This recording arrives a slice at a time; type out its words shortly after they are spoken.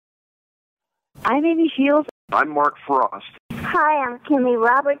I'm Amy Shields. I'm Mark Frost. Hi, I'm Kimmy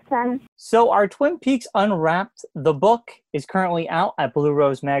Robertson. So our Twin Peaks Unwrapped, the book, is currently out at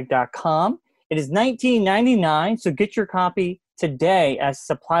bluerosemag.com. It is $19.99, so get your copy today as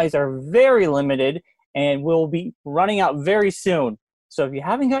supplies are very limited and will be running out very soon. So if you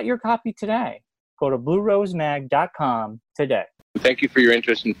haven't got your copy today, go to bluerosemag.com today. Thank you for your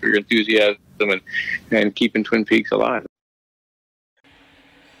interest and for your enthusiasm and keeping Twin Peaks alive.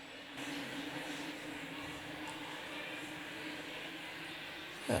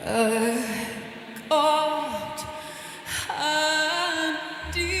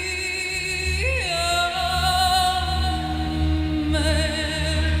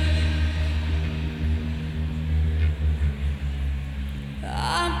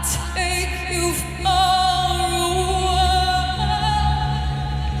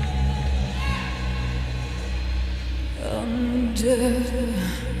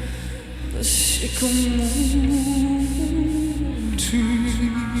 The sycamore trees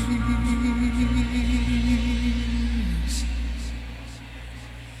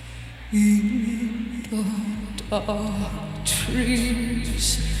in the dark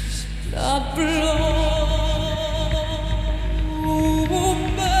trees that blow,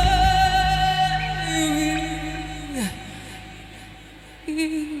 baby,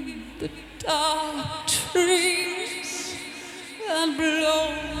 in the dark trees that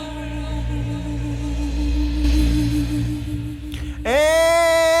blow.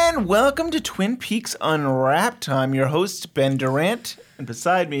 And welcome to Twin Peaks Unwrapped. I'm your host, Ben Durant, and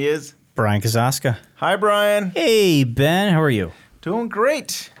beside me is Brian Kazaska. Hi, Brian. Hey, Ben. How are you? Doing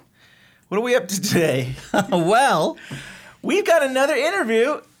great. What are we up to today? Well, we've got another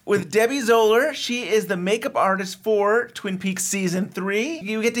interview with Debbie Zoller. She is the makeup artist for Twin Peaks Season 3.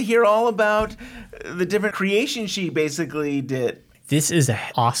 You get to hear all about the different creations she basically did. this is an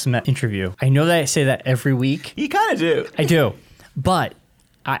awesome interview. I know that I say that every week. You kind of do. I do. But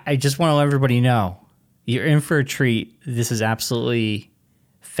I just want to let everybody know, you're in for a treat. This is absolutely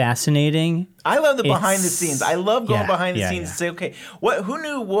fascinating. I love the behind the scenes. I love going behind the scenes and say, okay, who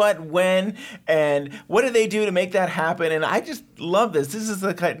knew what, when, and what did they do to make that happen? And I just love this. This is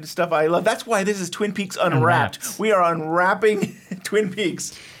the kind of stuff I love. That's why this is Twin Peaks Unwrapped. We are unwrapping Twin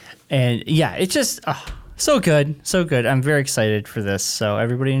Peaks. And yeah, it's just so good. So good. I'm very excited for this. So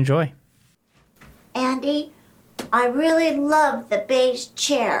everybody enjoy. Andy, I really love the beige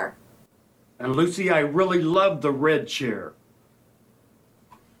chair. And Lucy, I really love the red chair.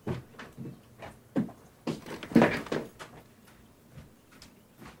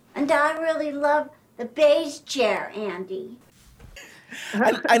 And I really love the beige chair, Andy.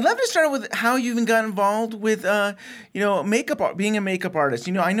 I'd love to start with how you even got involved with, makeup, being a makeup artist.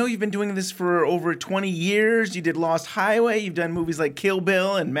 You know, I know you've been doing this for over 20 years. You did Lost Highway. You've done movies like Kill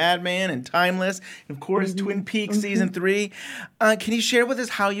Bill and Mad Men and Timeless. And, of course, Twin Peaks Season 3. Can you share with us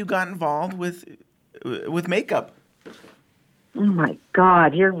how you got involved with makeup? Oh, my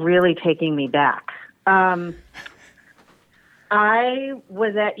God. You're really taking me back. I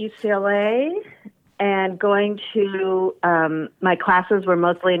was at UCLA and going to, my classes were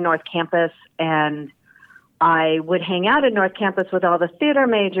mostly in North Campus, and I would hang out in North Campus with all the theater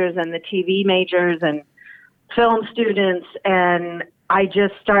majors and the TV majors and film students, and I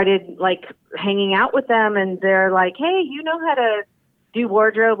just started, hanging out with them, and they're like, hey, you know how to do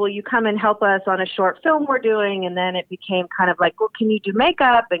wardrobe? Will you come and help us on a short film we're doing? And then it became kind of like, well, can you do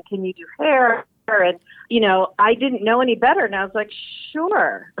makeup, and can you do hair? And, I didn't know any better. And I was like,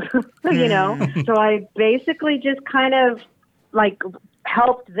 sure, So I basically just kind of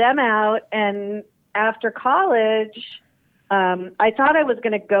helped them out. And after college, I thought I was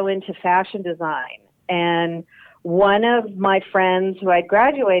going to go into fashion design. And one of my friends who I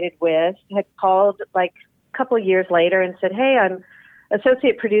graduated with had called a couple of years later and said, hey, I'm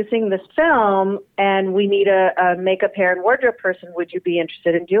associate producing this film and we need a makeup, hair, and wardrobe person. Would you be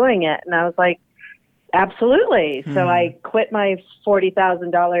interested in doing it? And I was like, absolutely. So I quit my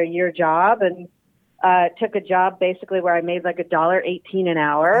 $40,000 a year job and took a job basically where I made $1.18 an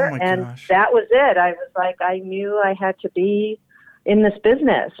hour. And that was it. I was like, I knew I had to be in this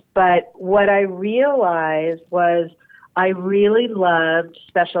business. But what I realized was I really loved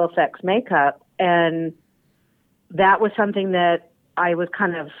special effects makeup. And that was something that I was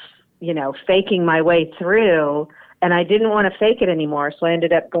kind of, faking my way through. And I didn't want to fake it anymore, so I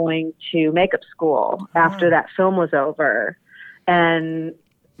ended up going to makeup school after that film was over, and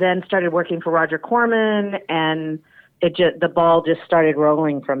then started working for Roger Corman, and the ball just started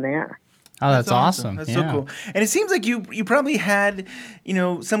rolling from there. Oh, that's awesome. That's so cool. And it seems like you probably had,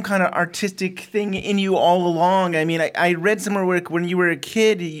 some kind of artistic thing in you all along. I mean, I read somewhere where when you were a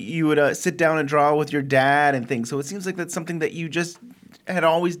kid, you would sit down and draw with your dad and things. So it seems like that's something that you just had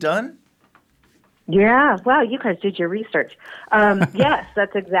always done. Yeah, wow, you guys did your research. Yes,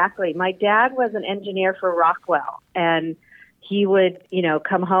 that's exactly. My dad was an engineer for Rockwell, and he would,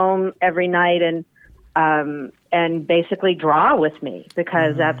 come home every night and basically draw with me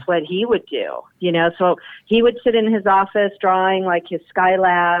because that's what he would do, So he would sit in his office drawing like his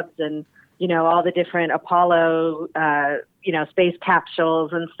Skylabs and, all the different Apollo, space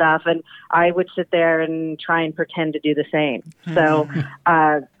capsules and stuff. And I would sit there and try and pretend to do the same. So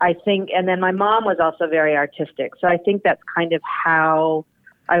I think, and then my mom was also very artistic. So I think that's kind of how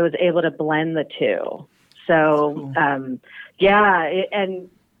I was able to blend the two. So,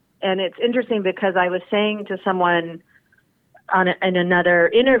 and it's interesting because I was saying to someone in another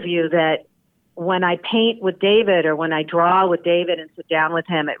interview that when I paint with David or when I draw with David and sit down with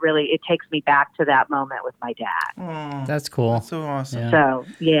him, it takes me back to that moment with my dad. Oh, that's cool. That's so awesome. Yeah. So,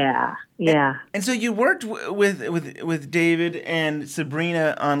 yeah. And so you worked with David and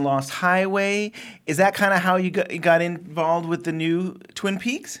Sabrina on Lost Highway. Is that kind of how you got involved with the new Twin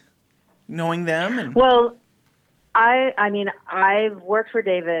Peaks? Knowing them? Well, I've worked for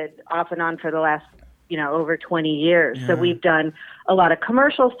David off and on for the last, over 20 years. Yeah. So we've done a lot of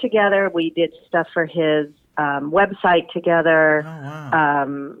commercials together. We did stuff for his website together,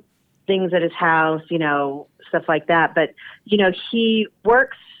 things at his house, stuff like that. But, he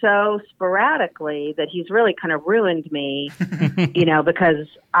works so sporadically that he's really kind of ruined me, because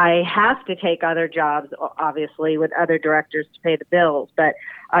I have to take other jobs, obviously, with other directors to pay the bills. But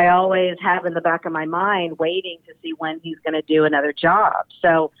I always have in the back of my mind waiting to see when he's going to do another job.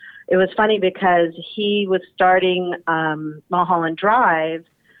 So it was funny because he was starting Mulholland Drive,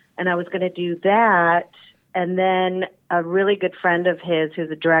 and I was going to do that. And then a really good friend of his,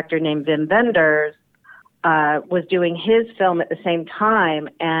 who's a director named Wim Wenders, was doing his film at the same time.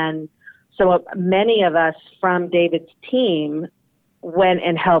 And so many of us from David's team went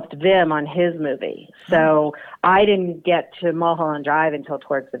and helped Wim on his movie. So I didn't get to Mulholland Drive until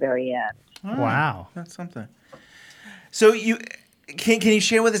towards the very end. Oh, wow. That's something. So can you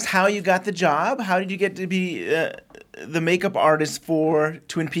share with us how you got the job? How did you get to be the makeup artist for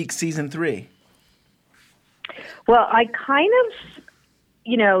Twin Peaks Season 3? Well, I kind of,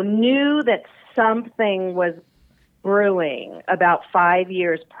 knew that something was brewing about 5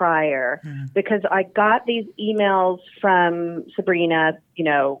 years prior because I got these emails from Sabrina,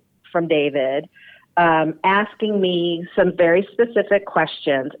 from David, asking me some very specific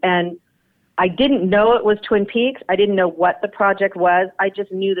questions. And I didn't know it was Twin Peaks. I didn't know what the project was. I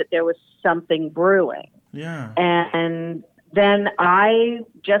just knew that there was something brewing. Yeah. And then I,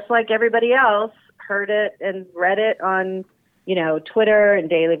 just like everybody else, heard it and read it on, Twitter and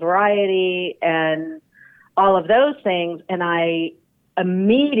Daily Variety and all of those things. And I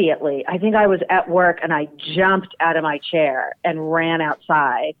immediately, I think I was at work and I jumped out of my chair and ran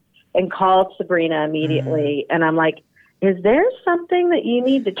outside and called Sabrina immediately. And I'm like, is there something that you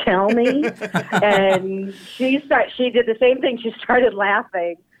need to tell me? And she did the same thing. She started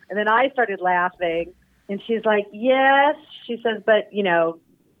laughing. And then I started laughing. And she's like, yes. She says, but,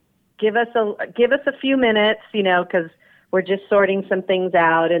 give us a few minutes, because we're just sorting some things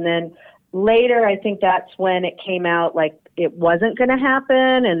out. And then later, I think that's when it came out, like, it wasn't going to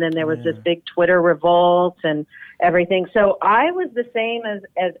happen. And then there was this big Twitter revolt and everything. So I was the same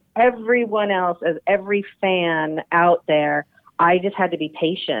as everyone else, as every fan out there. I just had to be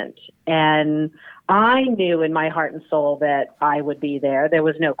patient. And I knew in my heart and soul that I would be there. There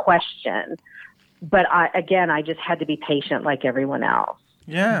was no question. But I just had to be patient like everyone else.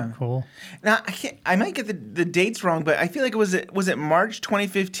 Yeah. Cool. Now, I might get the dates wrong, but I feel like was it March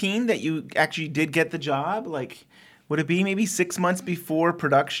 2015 that you actually did get the job? Like, would it be maybe 6 months before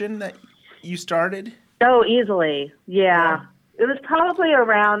production that you started? Oh, easily. Yeah. It was probably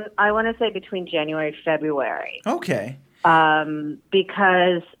around, I want to say between January, February. Okay.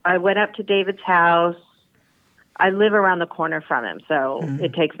 Because I went up to David's house. I live around the corner from him, so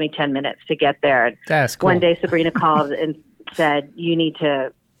it takes me 10 minutes to get there. That's cool. One day Sabrina called and said, you need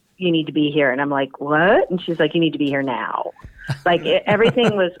to be here. And I'm like, what? And she's like, you need to be here now. Like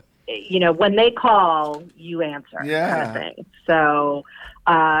everything was, when they call, you answer kind of thing. So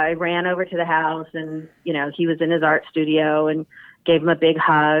I ran over to the house and, he was in his art studio and gave him a big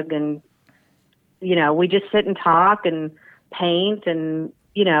hug. And, we just sit and talk and paint and,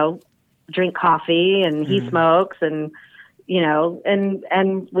 drink coffee and he smokes and,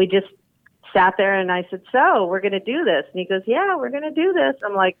 and we just sat there and I said, so we're going to do this. And he goes, yeah, we're going to do this.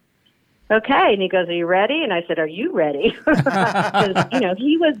 I'm like, okay. And he goes, are you ready? And I said, are you ready? Because,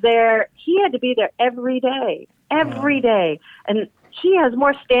 he was there. He had to be there every day. And he has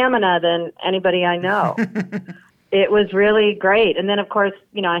more stamina than anybody I know. It was really great. And then, of course,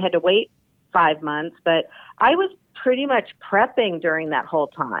 I had to wait 5 months, but I was pretty much prepping during that whole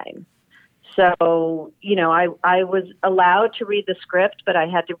time. So, I was allowed to read the script, but I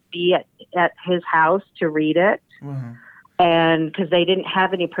had to be at his house to read it. Mm-hmm. And because they didn't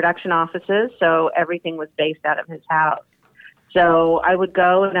have any production offices, so everything was based out of his house. So I would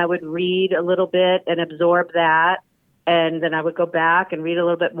go and I would read a little bit and absorb that. And then I would go back and read a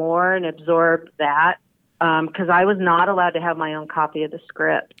little bit more and absorb that. Because I was not allowed to have my own copy of the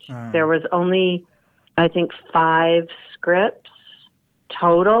script. There was only, I think, 5 scripts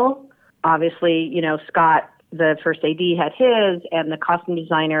total. Obviously, Scott, the first AD, had his, and the costume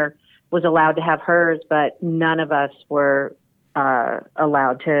designer was allowed to have hers, but none of us were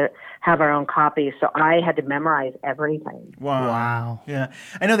allowed to have our own copies. So I had to memorize everything. Wow. Yeah.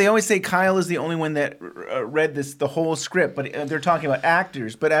 I know they always say Kyle is the only one that read the whole script, but they're talking about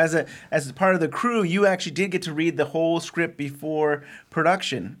actors. But as part of the crew, you actually did get to read the whole script before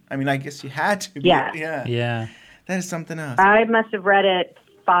production. I mean, I guess you had to. Yeah. Yeah. That is something else. I must have read it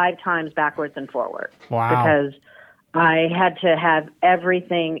 5 times backwards and forward. Wow. Because I had to have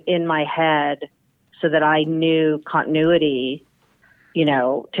everything in my head so that I knew continuity,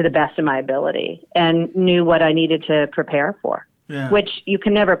 to the best of my ability, and knew what I needed to prepare for, which you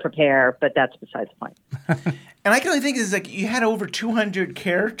can never prepare, but that's besides the point. And I can only think is like you had over 200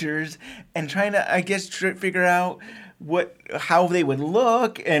 characters and trying to, I guess, figure out how they would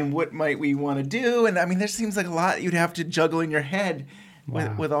look and what might we want to do. And I mean, there seems like a lot you'd have to juggle in your head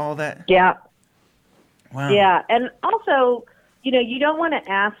with all that. Yeah. Wow. Yeah. And also, you don't want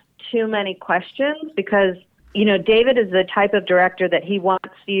to ask too many questions because, David is the type of director that he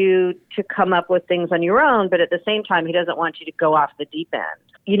wants you to come up with things on your own, but at the same time, he doesn't want you to go off the deep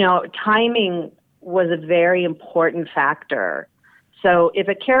end. Timing was a very important factor. So if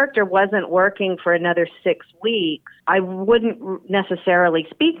a character wasn't working for another 6 weeks, I wouldn't necessarily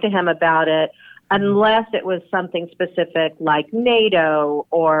speak to him about it unless it was something specific like NATO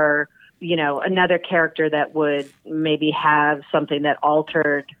or, another character that would maybe have something that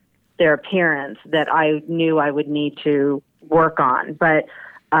altered their appearance that I knew I would need to work on. But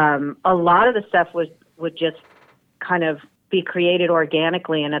a lot of the stuff would just kind of be created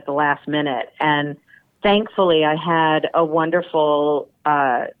organically and at the last minute. And thankfully, I had a wonderful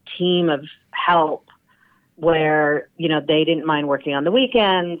team of help where, they didn't mind working on the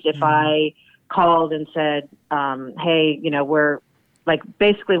weekends. If I called and said, hey, we're like,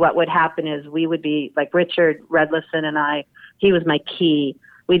 basically what would happen is we would be like Richard Redlison and I, he was my key.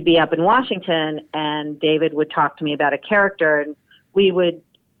 We'd be up in Washington and David would talk to me about a character and we would,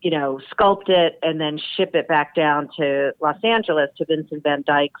 sculpt it and then ship it back down to Los Angeles to Vincent Van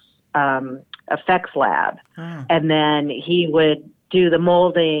Dyke's effects lab. And then he would do the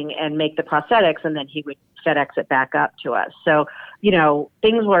molding and make the prosthetics and then he would FedEx it back up to us. So,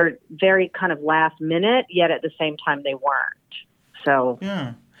 things were very kind of last minute, yet at the same time they weren't. So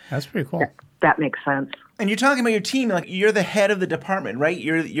yeah, that's pretty cool. That makes sense. And you're talking about your team, like you're the head of the department, right?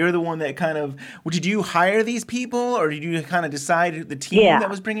 You're the one that kind of, did you hire these people or did you kind of decide the team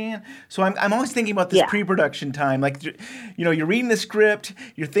that was bringing in? So I'm always thinking about this pre-production time. Like, you're reading the script,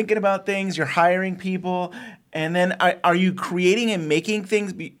 you're thinking about things, you're hiring people. And then are you creating and making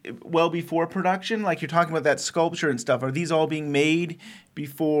things well before production? Like you're talking about that sculpture and stuff. Are these all being made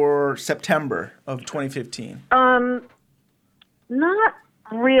before September of 2015? Not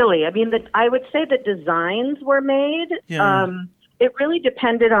really. I mean, I would say the designs were made. Yeah. It really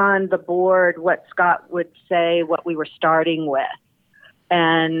depended on the board, what Scott would say, what we were starting with.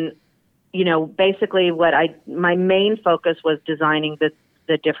 And, basically my main focus was designing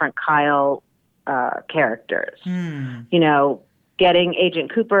the different Kyle characters. Getting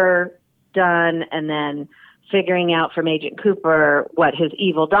Agent Cooper done and then figuring out from Agent Cooper what his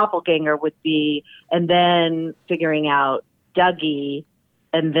evil doppelganger would be and then figuring out Dougie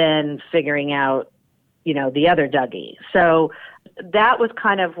and then figuring out, the other Dougie. So that was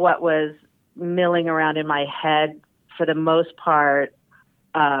kind of what was milling around in my head for the most part,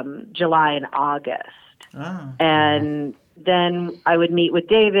 July and August. And then I would meet with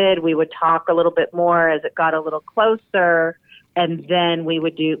David. We would talk a little bit more as it got a little closer. And then we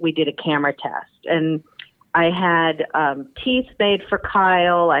did a camera test. And I had teeth made for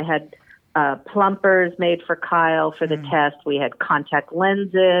Kyle. I had plumpers made for Kyle for the test. We had contact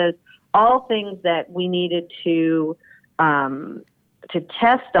lenses, all things that we needed to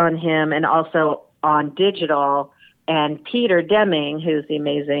test on him and also on digital And Peter Deming, who's the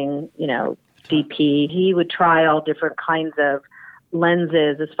amazing, DP, he would try all different kinds of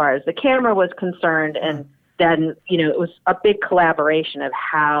lenses as far as the camera was concerned. And then, it was a big collaboration of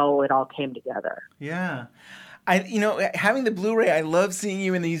how it all came together. Yeah. Having the Blu-ray, I love seeing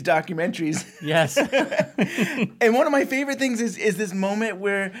you in these documentaries. Yes. And one of my favorite things is this moment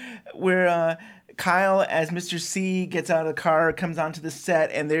where Kyle, as Mr. C, gets out of the car, comes onto the set,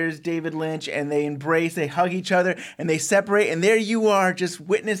 and there's David Lynch, and they embrace, they hug each other, and they separate, and there you are, just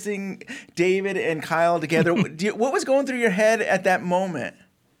witnessing David and Kyle together. What was going through your head at that moment?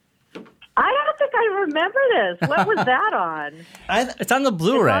 I don't think I remember this. What was that on? It's on the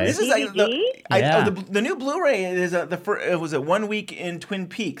Blu-ray. It's on This is like DVD? the new Blu-ray is it was 1 week in Twin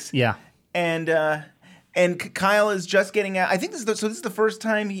Peaks. Yeah. And Kyle is just getting out. I think this is the first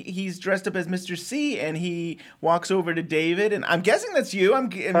time he's dressed up as Mr. C, and he walks over to David, and I'm guessing that's you.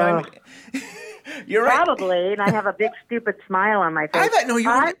 You're right. Probably, and I have a big stupid smile on my face. I thought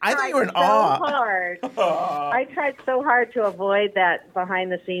you were in awe. I tried so hard to avoid that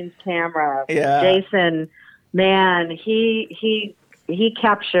behind the scenes camera. Yeah. Jason, man, he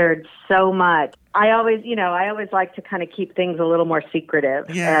captured so much. I always like to kind of keep things a little more secretive.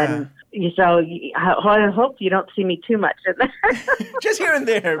 Yeah. And so I hope you don't see me too much in there. Just here and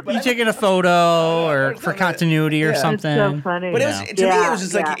there. But You taking a photo or for continuity or something? It's so funny. But to me, it was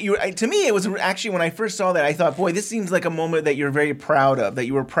just like to me, it was actually when I first saw that, I thought, boy, this seems like a moment that you're very proud of. That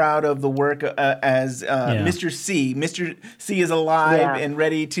you were proud of the work as Mr. C. Mr. C is alive and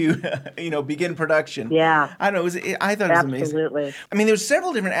ready to begin production. Yeah. I don't know. I thought it was amazing. Absolutely. I mean, there were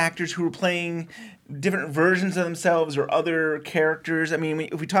several different actors who were playing different versions of themselves or other characters. I mean,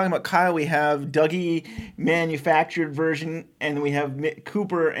 if we talk about Kyle, we have Dougie manufactured version, and we have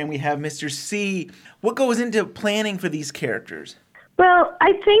Cooper, and we have Mr. C. What goes into planning for these characters? Well,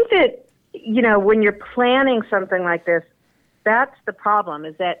 I think that, when you're planning something like this, that's the problem,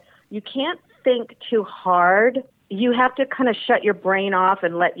 is that you can't think too hard. You have to kind of shut your brain off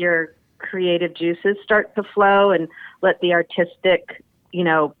and let your creative juices start to flow and let the artistic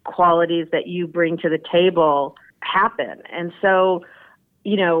qualities that you bring to the table happen. And so,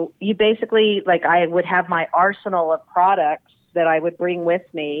 you basically, like, I would have my arsenal of products that I would bring with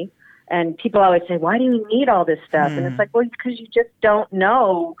me. And people always say, why do you need all this stuff? And it's like, well, because you just don't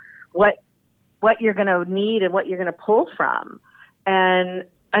know what you're going to need and what you're going to pull from. And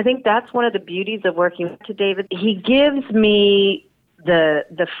I think that's one of the beauties of working with David. He gives me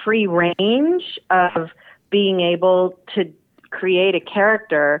the free range of being able to create a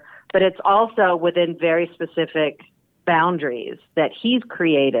character, but it's also within very specific boundaries that he's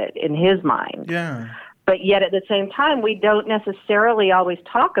created in his mind. Yeah. But yet at the same time, we don't necessarily always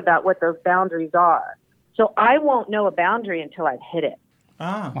talk about what those boundaries are. So I won't know a boundary until I've hit it.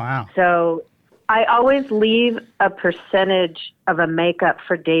 Oh. Wow. So I always leave a percentage of a makeup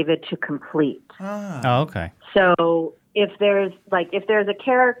for David to complete. Oh, okay. So if there's a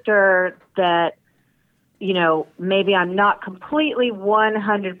character that, maybe I'm not completely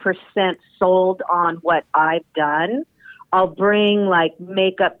 100% sold on what I've done, I'll bring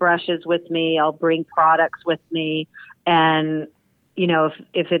makeup brushes with me. I'll bring products with me. And,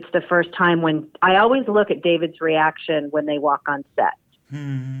 if it's the first time when I always look at David's reaction when they walk on set.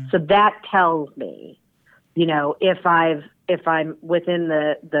 So that tells me, if I'm within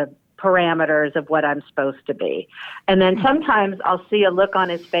the parameters of what I'm supposed to be. And then sometimes I'll see a look on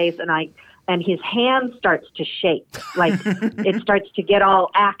his face and his hand starts to shake, like it starts to get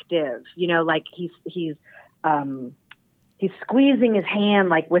all active, like he's squeezing his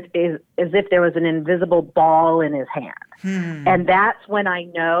hand as if there was an invisible ball in his hand. And that's when I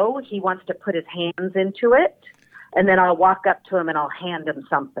know he wants to put his hands into it. And then I'll walk up to him and I'll hand him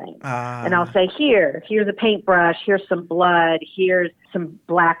something. And I'll say, here's a paintbrush, here's some blood, here's some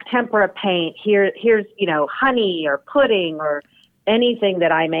black tempera paint, here's honey or pudding or anything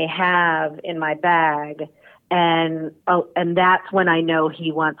that I may have in my bag. And that's when I know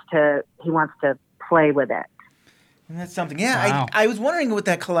he wants to play with it. And that's something. Yeah, Wow. I was wondering what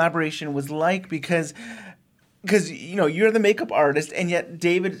that collaboration was like because you're the makeup artist, and yet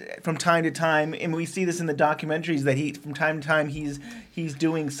David, from time to time, and we see this in the documentaries, that from time to time he's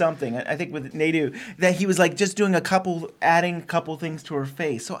doing something. I think with Naidoo, that he was just doing adding a couple things to her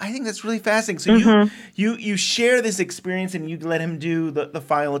face. So I think that's really fascinating. So you share this experience, and you let him do the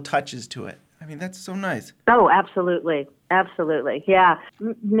final touches to it. I mean, that's so nice. Oh, absolutely. Absolutely. Yeah.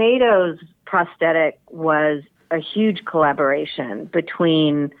 Naidoo's prosthetic was a huge collaboration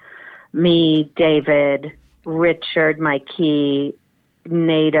between me, David, Richard, my key,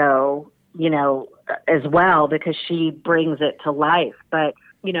 Naidoo, as well, because she brings it to life. But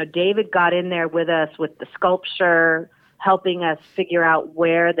David got in there with us with the sculpture, helping us figure out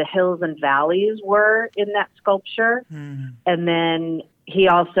where the hills and valleys were in that sculpture. And then he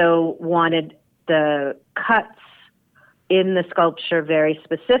also wanted the cuts in the sculpture very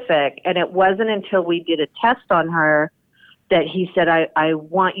specific. And it wasn't until we did a test on her that he said, I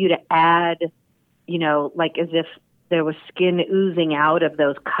want you to add, like as if there was skin oozing out of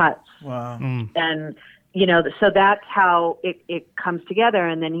those cuts. Wow. And, so that's how it comes together.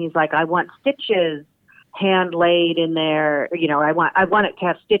 And then he's like, I want stitches hand laid in there. I want it to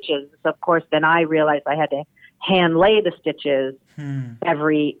have stitches. So of course, then I realized I had to hand lay the stitches on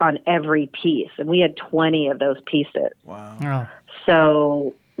every piece. And we had 20 of those pieces. Wow. Oh.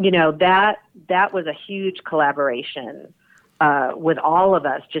 So, that was a huge collaboration with all of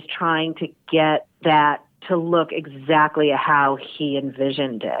us, just trying to get that to look exactly how he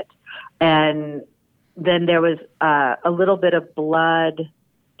envisioned it. And then there was a little bit of blood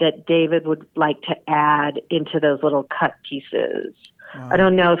that David would like to add into those little cut pieces. Wow. I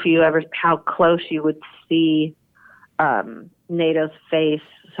don't know if how close you would see Nato's face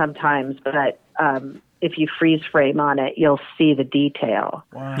sometimes, but if you freeze frame on it, you'll see the detail.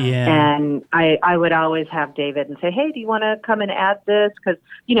 Wow. Yeah. And I would always have David and say, hey, do you want to come and add this? Because,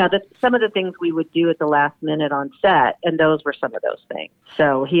 some of the things we would do at the last minute on set, and those were some of those things.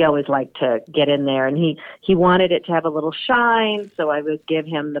 So he always liked to get in there, and he wanted it to have a little shine, so I would give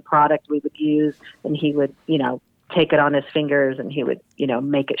him the product we would use, and he would, take it on his fingers, and he would,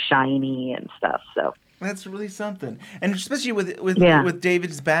 make it shiny and stuff, so. That's really something, and especially with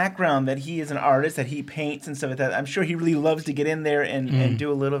David's background, that he is an artist, that he paints and stuff like that. I'm sure he really loves to get in there and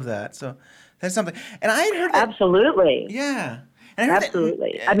do a little of that. So that's something. And I had heard that, absolutely, yeah, and I heard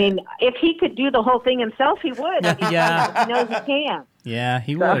absolutely. I mean, if he could do the whole thing himself, he would. Yeah, he knows he can. Yeah,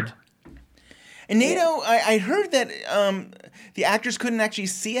 he would. And Nato, I heard that the actors couldn't actually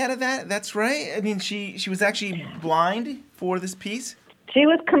see out of that. That's right. I mean, she was actually blind for this piece. She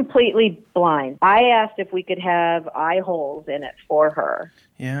was completely blind. I asked if we could have eye holes in it for her.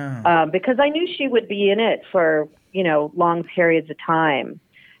 Yeah. Because I knew she would be in it for, long periods of time.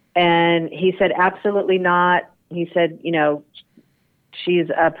 And he said, absolutely not. He said, she's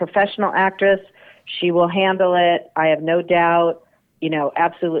a professional actress. She will handle it. I have no doubt.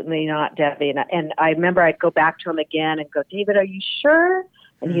 Absolutely not, Debbie. And I remember I'd go back to him again and go, David, are you sure?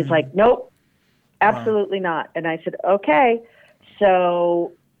 And he's like, nope, absolutely not. And I said, okay.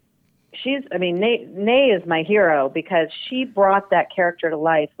 So Nay is my hero because she brought that character to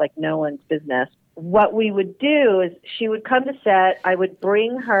life like no one's business. What we would do is she would come to set. I would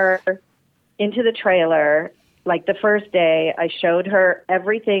bring her into the trailer. Like the first day, I showed her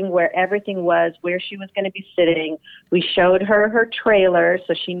everything, where everything was, where she was going to be sitting. We showed her trailer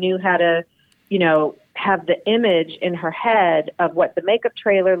so she knew how to, have the image in her head of what the makeup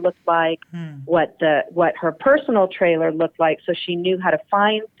trailer looked like, what her personal trailer looked like, so she knew how to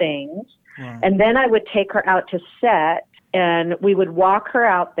find things. Wow. And then I would take her out to set, and we would walk her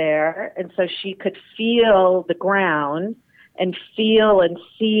out there, and so she could feel the ground and feel and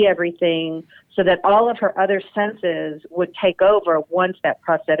see everything, so that all of her other senses would take over once that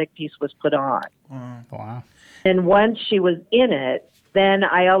prosthetic piece was put on. Wow. And once she was in it, then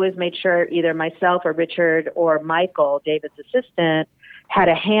I always made sure either myself or Richard or Michael, David's assistant, had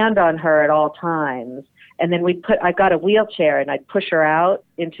a hand on her at all times. And then I got a wheelchair and I'd push her out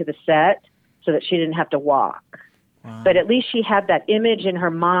into the set so that she didn't have to walk. Wow. But at least she had that image in her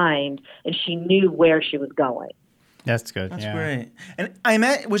mind and she knew where she was going. That's good. That's great. And I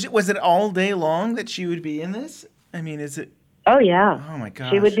imagine, was it all day long that she would be in this? I mean, is it? Oh, yeah. Oh, my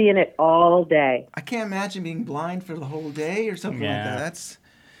gosh. She would be in it all day. I can't imagine being blind for the whole day or something like that.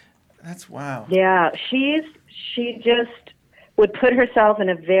 That's wow. Yeah, she just would put herself in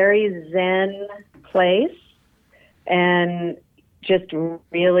a very zen place and just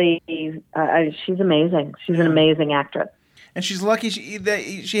really, she's amazing. She's an amazing actress. And she's lucky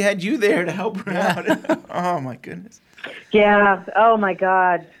she had you there to help her out. Oh, my goodness. Yeah. Oh, my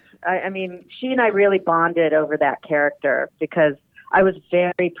God. I mean, she and I really bonded over that character because I was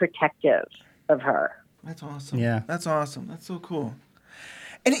very protective of her. That's awesome. Yeah. That's awesome. That's so cool.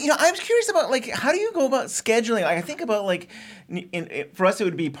 And, I was curious about, how do you go about scheduling? I think about, for us, it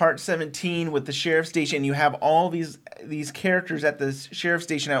would be part 17 with the sheriff station. You have all these characters at the sheriff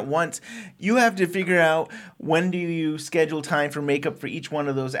station at once. You have to figure out when do you schedule time for makeup for each one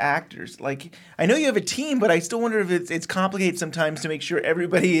of those actors. I know you have a team, but I still wonder if it's complicated sometimes to make sure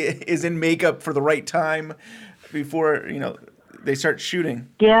everybody is in makeup for the right time before, they start shooting.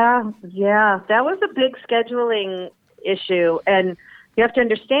 Yeah. That was a big scheduling issue. And you have to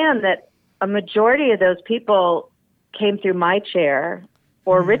understand that a majority of those people came through my chair,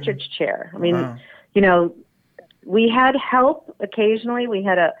 or Richard's chair. I mean, Wow. you know, we had help occasionally. We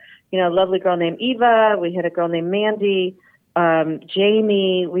had a, lovely girl named Eva. We had a girl named Mandy,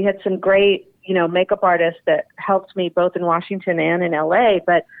 Jamie. We had some great, makeup artists that helped me both in Washington and in LA.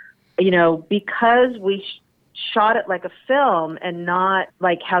 But, because we shot it like a film and not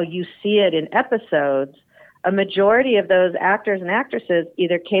like how you see it in episodes, a majority of those actors and actresses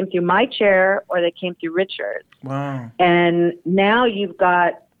either came through my chair or they came through Richard's. Wow. And now you've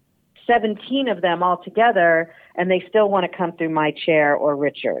got 17 of them all together, and they still want to come through my chair or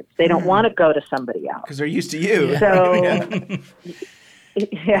Richard's. They don't want to go to somebody else. Because they're used to you. So,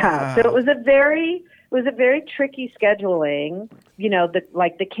 yeah. So it was a very tricky scheduling.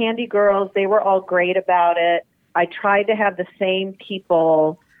 The Candy Girls, they were all great about it. I tried to have the same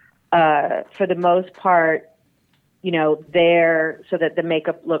people, for the most part, there so that the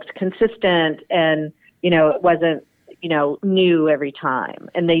makeup looked consistent and, it wasn't, new every time.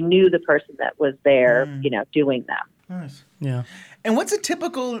 And they knew the person that was there, doing them. Nice. Yeah. And what's a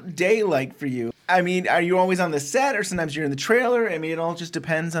typical day like for you? I mean, are you always on the set or sometimes you're in the trailer? I mean, it all just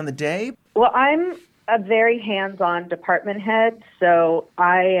depends on the day. Well, I'm a very hands-on department head, so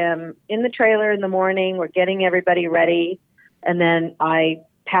I am in the trailer in the morning. We're getting everybody ready, and then I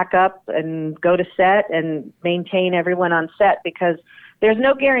pack up and go to set and maintain everyone on set because there's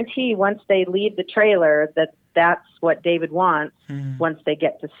no guarantee once they leave the trailer that that's what David wants once they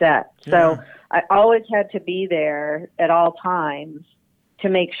get to set. Yeah. So I always had to be there at all times to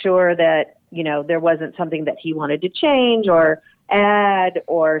make sure that, there wasn't something that he wanted to change or add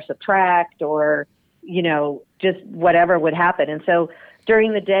or subtract or, just whatever would happen. And so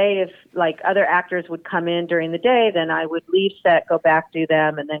during the day, if like other actors would come in during the day, then I would leave set, go back to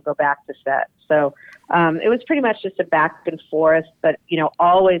them, and then go back to set. So it was pretty much just a back and forth, but,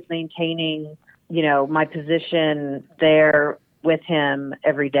 always maintaining, my position there with him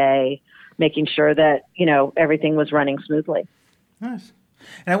every day, making sure that, everything was running smoothly. Nice.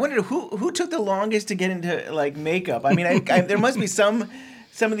 And I wondered who took the longest to get into like makeup. I mean, there must be some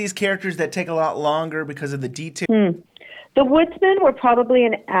of these characters that take a lot longer because of the detail. The Woodsmen were probably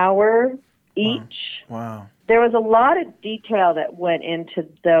an hour each. Wow. There was a lot of detail that went into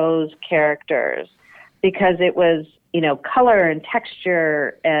those characters because it was, color and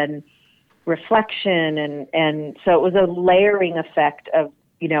texture and reflection and so it was a layering effect of,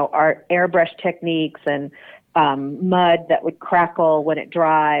 our airbrush techniques and mud that would crackle when it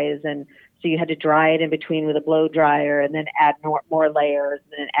dries, and so you had to dry it in between with a blow dryer and then add more layers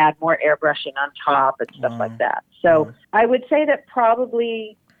and then add more airbrushing on top and stuff like that. So I would say that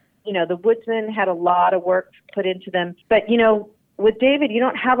probably, the Woodsmen had a lot of work put into them. But, with David, you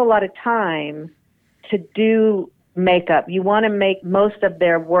don't have a lot of time to do makeup. You want to make most of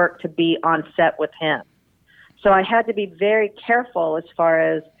their work to be on set with him. So I had to be very careful as far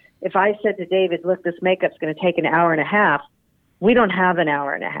as if I said to David, look, this makeup's going to take an hour and a half, we don't have an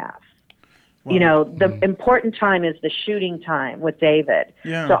hour and a half. Wow. The important time is the shooting time with David.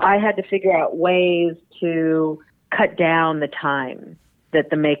 Yeah. So I had to figure out ways to cut down the time that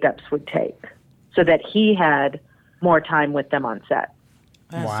the makeups would take so that he had more time with them on set.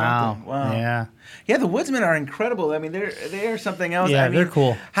 That's Wow. something. Wow. Yeah. Yeah, the Woodsmen are incredible. I mean, they are something else. Yeah, I mean, they're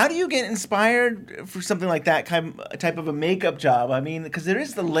cool. How do you get inspired for something like that type of a makeup job? I mean, because there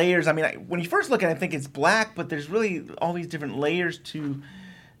is the layers. I mean, when you first look at it, I think it's black, but there's really all these different layers to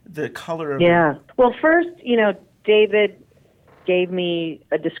the color of Yeah. Well, first, David gave me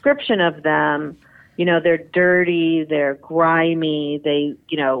a description of them. They're dirty, they're grimy, they,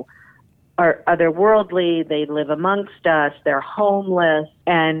 are otherworldly, they live amongst us, they're homeless.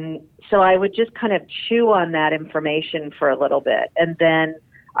 And so I would just kind of chew on that information for a little bit. And then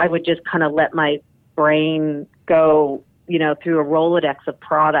I would just kind of let my brain go, through a Rolodex of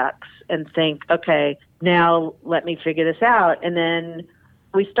products and think, okay, now let me figure this out. And then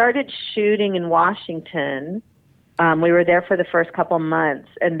we started shooting in Washington. We were there for the first couple months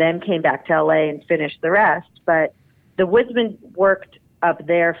and then came back to LA and finished the rest. But the Woodsmen worked up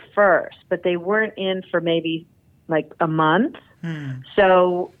there first, but they weren't in for maybe like a month.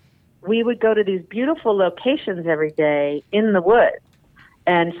 So we would go to these beautiful locations every day in the woods.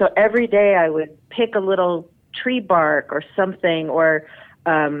 And so every day I would pick a little tree bark or something, or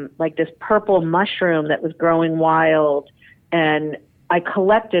like this purple mushroom that was growing wild. And I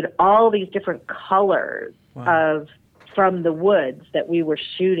collected all these different colors from the woods that we were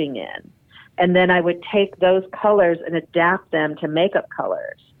shooting in. And then I would take those colors and adapt them to makeup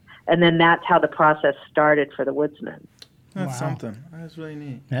colors. And then that's how the process started for the Woodsmen. That's something. That's really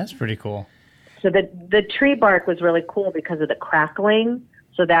neat. That's pretty cool. So the tree bark was really cool because of the crackling.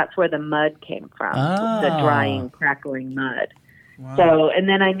 So that's where the mud came from, the drying, crackling mud. So, and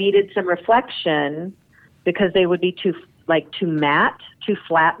then I needed some reflection because they would be too matte, too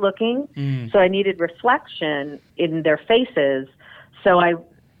flat looking. So I needed reflection in their faces. So I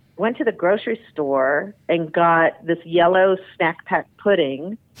went to the grocery store and got this yellow snack pack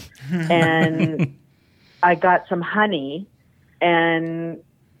pudding, and I got some honey and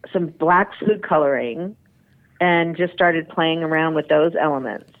some black food coloring, and just started playing around with those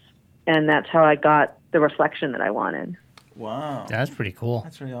elements. And that's how I got the reflection that I wanted. Wow. That's pretty cool.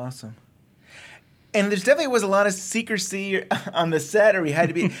 That's really awesome. And there's definitely was a lot of secrecy on the set, or you had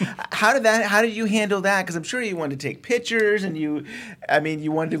to be. How did you handle that? Because I'm sure you wanted to take pictures, and you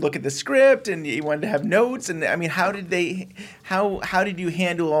wanted to look at the script, and you wanted to have notes, and I mean, how did you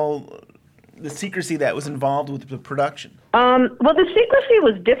handle all the secrecy that was involved with the production? Well, the secrecy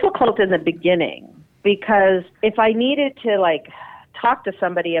was difficult in the beginning because if I needed to talk to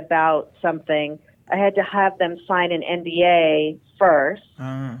somebody about something, I had to have them sign an NDA first,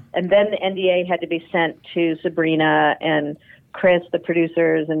 and then the NDA had to be sent to Sabrina and Chris, the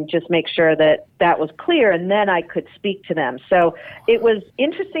producers, and just make sure that that was clear, and then I could speak to them. So it was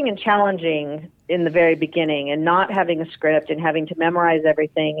interesting and challenging in the very beginning, and not having a script and having to memorize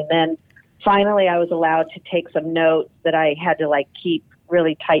everything. And then finally I was allowed to take some notes that I had to keep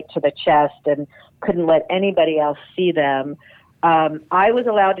really tight to the chest and couldn't let anybody else see them. I was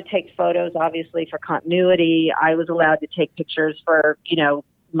allowed to take photos, obviously, for continuity. I was allowed to take pictures for,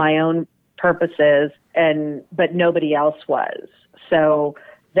 my own purposes, but nobody else was. So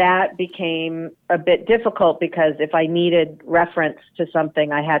that became a bit difficult because if I needed reference to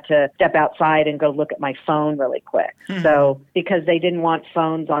something, I had to step outside and go look at my phone really quick. So because they didn't want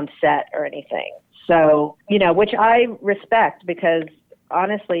phones on set or anything. So, which I respect because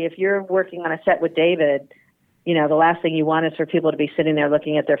honestly, if you're working on a set with David, the last thing you want is for people to be sitting there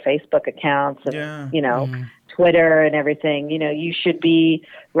looking at their Facebook accounts and, Twitter and everything. You should be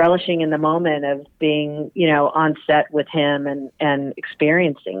relishing in the moment of being, on set with him and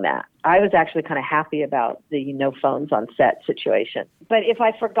experiencing that. I was actually kind of happy about the no phones on set situation. But if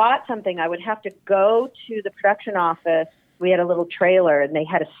I forgot something, I would have to go to the production office. We had a little trailer and they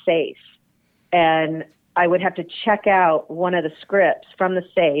had a safe. And I would have to check out one of the scripts from the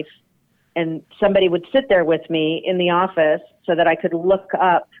safe, and somebody would sit there with me in the office so that I could look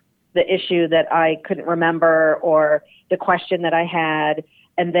up the issue that I couldn't remember or the question that I had,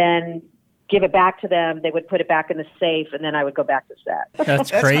 and then give it back to them. They would put it back in the safe, and then I would go back to set.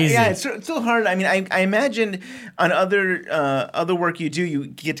 That's crazy. Yeah, it's so hard. I mean, I imagine on other work you do, you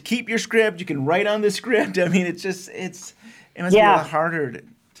get to keep your script. You can write on the script. I mean, it must be a lot harder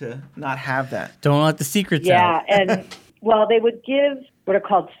to not have that. Don't let the secrets out. Yeah, and well, they would give what are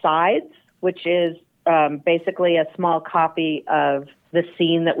called sides, which is basically a small copy of the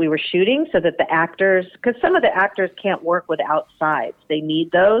scene that we were shooting so that the actors, because some of the actors can't work without sides. They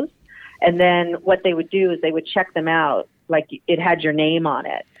need those. And then what they would do is they would check them out, like it had your name on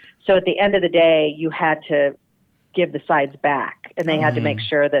it. So at the end of the day, you had to give the sides back, and they had to make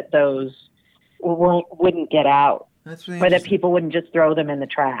sure that those wouldn't get out. That's really or that people wouldn't just throw them in the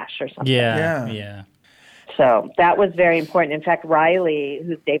trash or something. Yeah. So that was very important. In fact, Riley,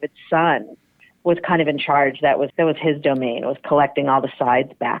 who's David's son, was kind of in charge. That was his domain, was collecting all the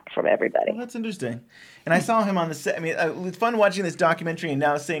sides back from everybody. Well, that's interesting. And I saw him on the set. I mean, it was fun watching this documentary and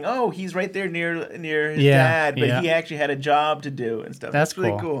now saying, oh, he's right there near his dad, but he actually had a job to do and stuff. That's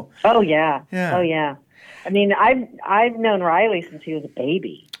really cool. Oh, yeah. Oh, yeah. I mean, I've known Riley since he was a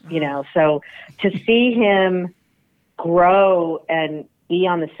baby, so to see him grow and be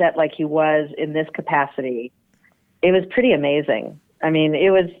on the set like he was in this capacity, it was pretty amazing. I mean, it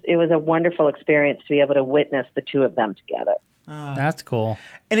was a wonderful experience to be able to witness the two of them together. That's cool.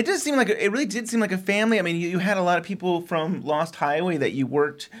 And it really did seem like a family. I mean, you had a lot of people from Lost Highway that you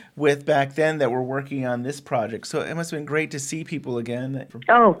worked with back then that were working on this project. So it must have been great to see people again.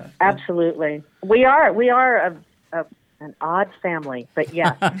 Absolutely. We are an odd family, but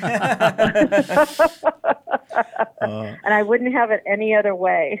yeah. And I wouldn't have it any other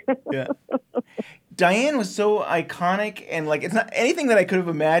way. Yeah. Diane was so iconic, and it's not anything that I could have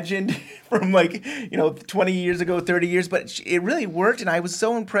imagined from 20 years ago, 30 years, but it really worked, and I was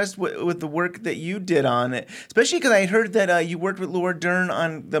so impressed with the work that you did on it, especially because I heard that you worked with Laura Dern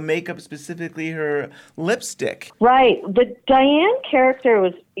on the makeup, specifically her lipstick. Right. The Diane character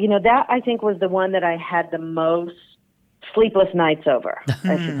was, that I think was the one that I had the most sleepless nights over,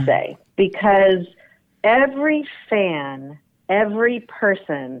 I should say, because every fan, every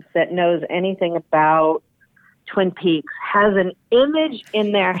person that knows anything about Twin Peaks has an image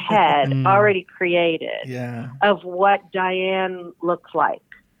in their head already created of what Diane looks like.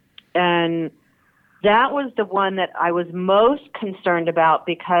 And that was the one that I was most concerned about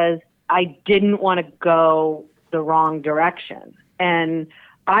because I didn't want to go the wrong direction. And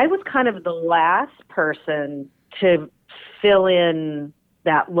I was kind of the last person to fill in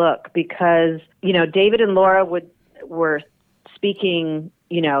that look because, you know, David and Laura were speaking,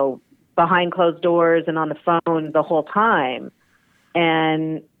 you know, behind closed doors and on the phone the whole time.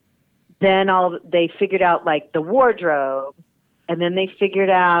 And then they figured out like the wardrobe, and then they figured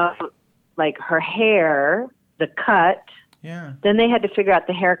out like her hair, the cut. Yeah. Then they had to figure out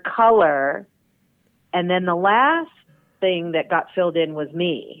the hair color. And then the last thing that got filled in was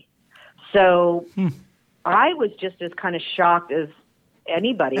me. So I was just as kind of shocked as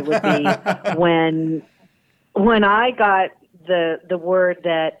anybody would be when I got the word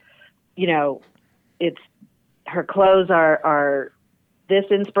that, you know, it's her clothes are this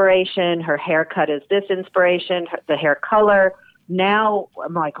inspiration, her haircut is this inspiration, the hair color. Now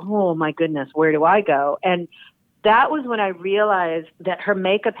I'm like, oh my goodness, where do I go? And that was when I realized that her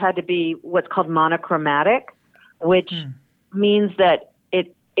makeup had to be what's called monochromatic, which means that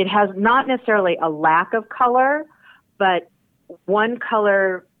it has not necessarily a lack of color, but one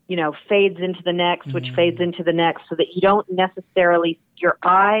color, you know, fades into the next, which fades into the next, so that you don't necessarily, your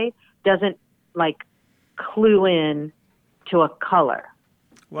eye doesn't like clue in to a color.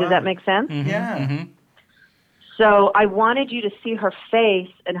 Wow. Does that make sense? Yeah. So I wanted you to see her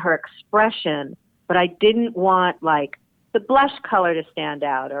face and her expression, but I didn't want like the blush color to stand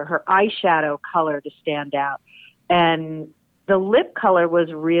out or her eyeshadow color to stand out. And the lip color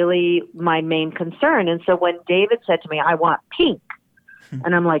was really my main concern. And so when David said to me, I want pink,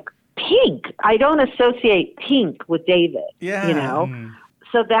 and I'm like, pink? I don't associate pink with David, Yeah. you know?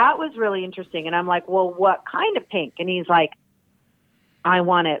 So that was really interesting. And I'm like, well, what kind of pink? And he's like, I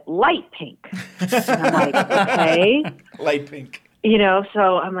want it light pink. And I'm like, okay. Light pink. You know,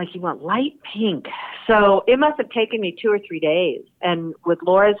 so I'm like, you want light pink? So it must have taken me 2 or 3 days. And with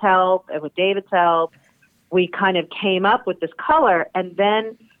Laura's help and with David's help, we kind of came up with this color. And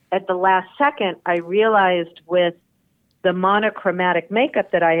then at the last second, I realized with the monochromatic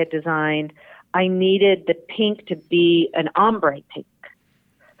makeup that I had designed, I needed the pink to be an ombre pink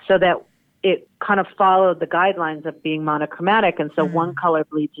so that it kind of followed the guidelines of being monochromatic. And so one color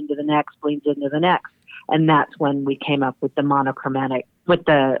bleeds into the next, bleeds into the next. And that's when we came up with the monochromatic, with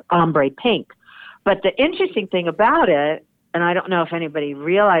the ombre pink. But the interesting thing about it, and I don't know if anybody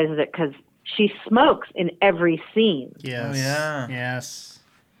realizes it because she smokes in every scene. Yes. Oh, yeah. Yes.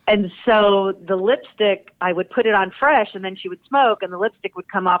 And so the lipstick, I would put it on fresh and then she would smoke and the lipstick would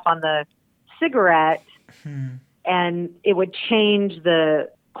come off on the cigarette and it would change the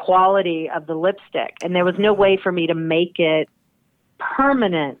quality of the lipstick. And there was no way for me to make it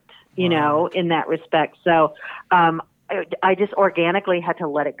permanent, you know, in that respect. So I just organically had to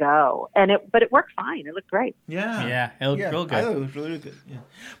let it go. But it worked fine. It looked great. Yeah. Yeah, it looked real good. I thought it was really good. Yeah.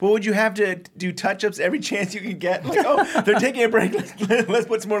 But would you have to do touch-ups every chance you can get? Like, oh, they're taking a break. Let's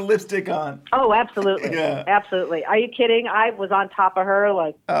put some more lipstick on. Oh, absolutely. Yeah. Absolutely. Are you kidding? I was on top of her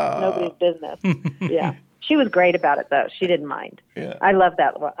like nobody's business. Yeah. She was great about it, though. She didn't mind. Yeah. I love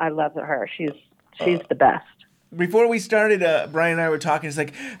that. I love her. She's the best. Before we started, Brian and I were talking. It's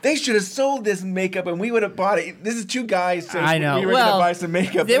like, they should have sold this makeup and we would have bought it. This is two guys saying I know. we were going to buy some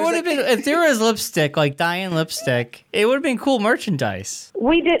makeup. There would have been, if there was lipstick, like Diane lipstick, it would have been cool merchandise.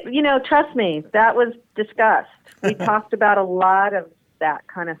 We did, you know, trust me, that was discussed. We talked about a lot of that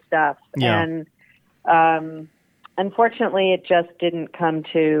kind of stuff. Yeah. And unfortunately, it just didn't come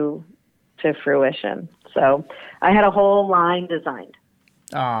to fruition. So I had a whole line designed.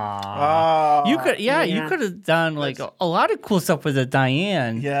 Aww. You could, you could have done like a lot of cool stuff with the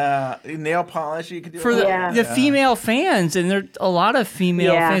Diane. Yeah, nail polish. You could do For the female fans, and there are a lot of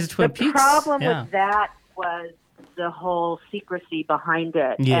female fans of Twin Peaks. The problem with that was the whole secrecy behind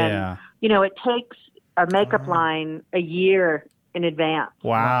it. Yeah. And, you know, it takes a makeup line a year in advance.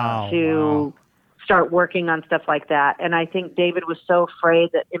 Wow. To start working on stuff like that. And I think David was so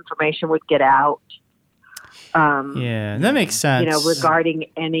afraid that information would get out. Yeah, that makes sense. You know, regarding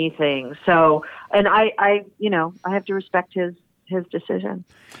anything. So, and I you know, I have to respect his decision.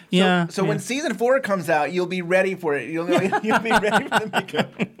 Yeah. So when season 4 comes out, you'll be ready for it. You'll be ready for the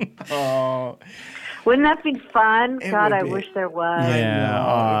makeup. Oh, wouldn't that be fun? It God, would I be. wish there was.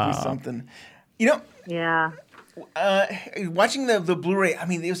 Yeah. It would be something. You know. Yeah. Watching the Blu-ray, I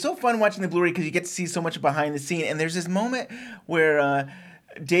mean, it was so fun watching the Blu-ray because you get to see so much behind the scene. And there's this moment where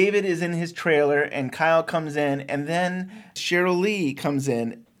David is in his trailer and Kyle comes in, and then Cheryl Lee comes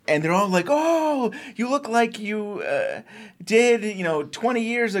in, and they're all like, "Oh, you look like you did, 20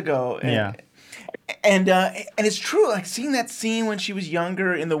 years ago." And, And it's true, like seeing that scene when she was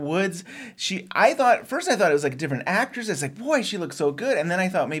younger in the woods. I thought it was like a different actress. It's like, boy, she looks so good. And then I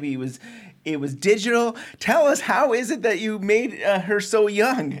thought maybe it was digital. Tell us, how is it that you made her so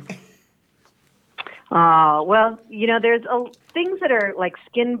young? Well, there's things that are like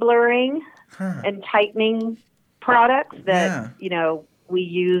skin blurring and tightening products that, we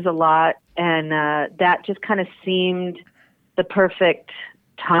use a lot. And that just kind of seemed the perfect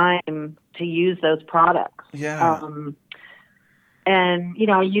time to use those products. Yeah. And,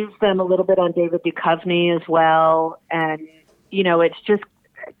 I used them a little bit on David Duchovny as well. And, it's just,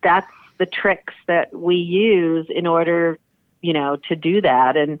 that's the tricks that we use in order, to do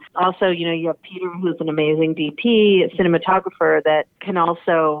that. And also, you have Peter, who's an amazing DP, a cinematographer that can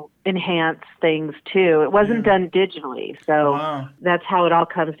also enhance things too. It wasn't done digitally. So that's how it all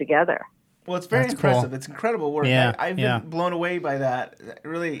comes together. Well, it's very impressive. Cool. It's incredible work. Yeah, I've been blown away by that.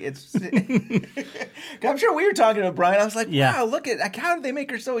 Really, it's. I'm sure we were talking to Brian. I was like, wow, look at how did they make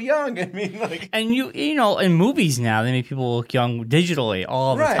her so young? I mean, like. And in movies now they make people look young digitally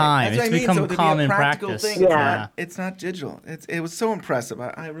all the time. That's It's become so common be a practical practice. thing, it's not digital. It was so impressive.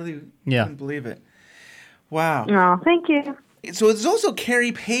 I really couldn't believe it. Wow. Oh, thank you. So there's also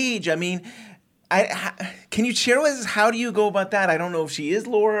Carrie Page. I mean. Can you share with us, how do you go about that? I don't know if she is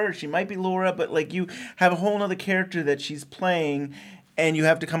Laura or she might be Laura, but like you have a whole nother character that she's playing and you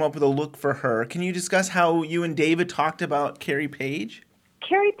have to come up with a look for her. Can you discuss how you and David talked about Carrie Page?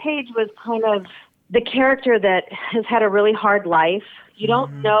 Carrie Page was kind of the character that has had a really hard life. You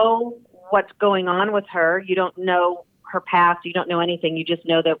don't know what's going on with her. You don't know her past. You don't know anything. You just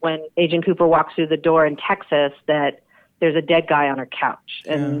know that when Agent Cooper walks through the door in Texas that there's a dead guy on her couch.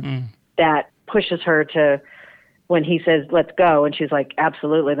 And that pushes her to when he says, let's go. And she's like,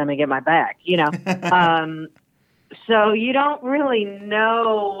 absolutely, let me get my bag, So you don't really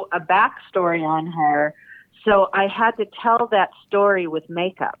know a backstory on her. So I had to tell that story with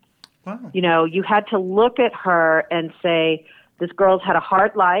makeup. Wow. You had to look at her and say, this girl's had a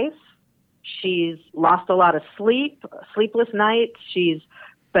hard life. She's lost a lot of sleepless nights.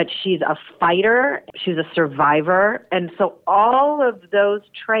 But she's a fighter. She's a survivor. And so all of those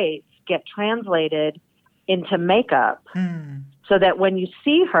traits get translated into makeup so that when you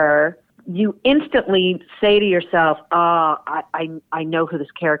see her, you instantly say to yourself, I know who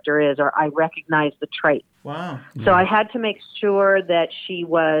this character is, or I recognize the trait. Wow. So I had to make sure that she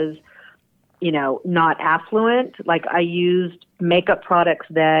was, not affluent. Like I used makeup products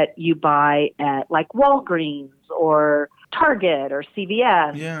that you buy at like Walgreens or Target or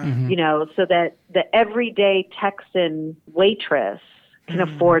CVS, so that the everyday Texan waitress can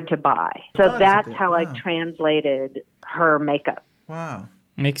afford to buy. So that's how I translated her makeup. Wow.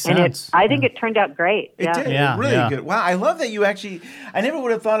 Makes sense. And I think it turned out great. It did. Really good. Wow. I love that you actually, I never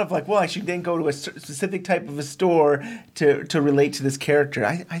would have thought of like, well, I should then go to a specific type of a store to relate to this character.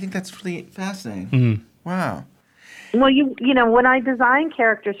 I think that's really fascinating. Wow. Well, when I design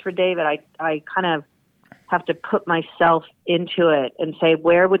characters for David, I kind of have to put myself into it and say,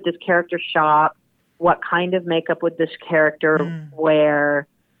 where would this character shop? What kind of makeup would this character wear?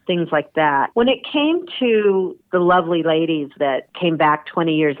 Things like that. When it came to the lovely ladies that came back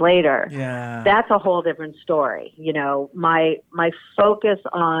 20 years later, that's a whole different story. My focus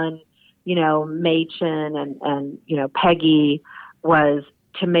on, Machen and Peggy was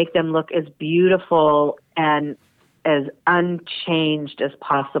to make them look as beautiful and as unchanged as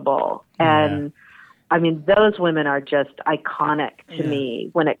possible. And I mean, those women are just iconic to me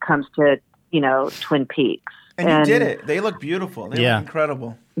when it comes to, Twin Peaks. And you did it. They look beautiful. They look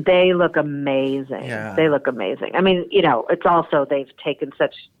incredible. They look amazing. Yeah. They look amazing. I mean, it's also they've taken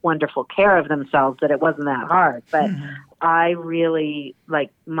such wonderful care of themselves that it wasn't that hard. But I really,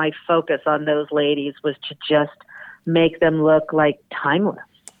 my focus on those ladies was to just make them look like timeless.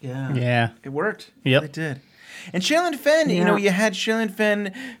 Yeah. Yeah. It worked. Yep. It did. And Sherilyn Fenn, you had Sherilyn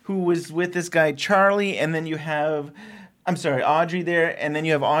Fenn who was with this guy Charlie, and then you have, Audrey there, and then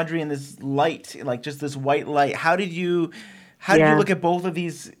you have Audrey in this light, like just this white light. How did you look at both of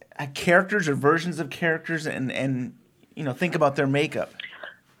these characters or versions of characters and think about their makeup?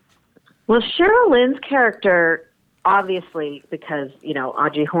 Well, Sherilyn's character, obviously, because,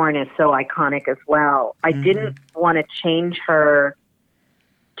 Audrey Horne is so iconic as well, I didn't want to change her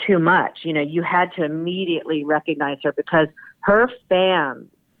too much. You had to immediately recognize her because her fans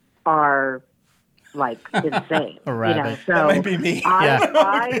are insane. So that might be me.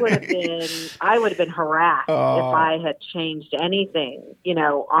 I would have been harassed if I had changed anything,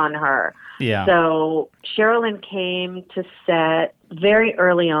 on her. Yeah. So Sherilyn came to set very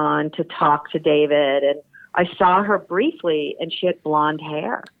early on to talk to David, and I saw her briefly, and she had blonde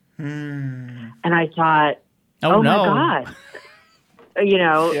hair. And I thought, Oh, no. my God, you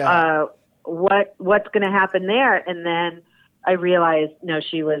know, Yeah. what's going to happen there? And then I realized, no,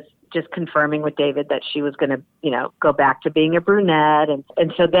 she was just confirming with David that she was going to, you know, go back to being a brunette.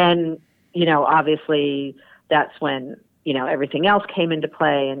 And so then, you know, obviously that's when, you know, everything else came into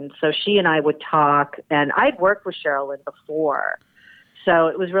play. And so she and I would talk, and I'd worked with Sherilyn before. So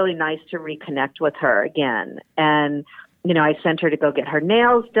it was really nice to reconnect with her again. And, you know, I sent her to go get her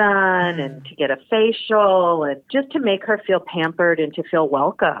nails done and to get a facial and just to make her feel pampered and to feel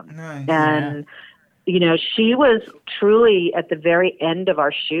welcome. Nice. And, you know, she was truly at the very end of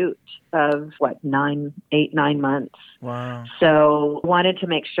our shoot of 9 months. Wow. So wanted to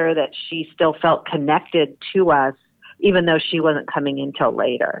make sure that she still felt connected to us, even though she wasn't coming in till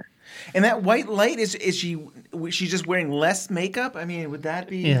later. And that white light, she's just wearing less makeup? I mean, would that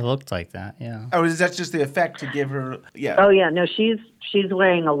be? Yeah, it looked like that. Yeah. Or is that just the effect to give her? Yeah. Oh yeah, no, she's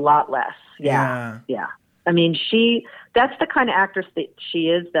wearing a lot less. Yeah. Yeah. I mean, that's the kind of actress that she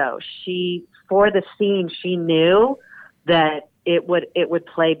is, though. For the scene, she knew that it would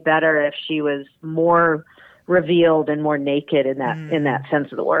play better if she was more revealed and more naked in that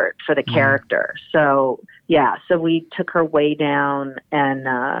sense of the word for the character. So yeah, so we took her way down, and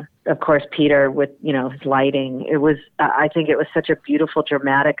of course Peter with, you know, his lighting. It was I think it was such a beautiful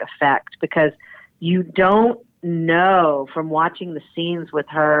dramatic effect, because you don't know from watching the scenes with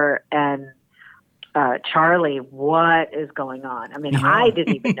her and Charlie what is going on. I mean, I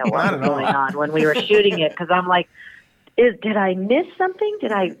didn't even know what was going on when we were shooting it, because I'm like, did I miss something?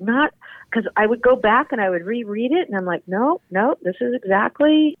 Did I not? Because I would go back and I would reread it, and I'm like, no, this is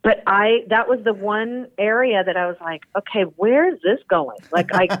exactly. But that was the one area that I was like, okay, where is this going?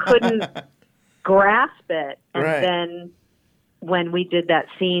 Like, I couldn't grasp it. And then when we did that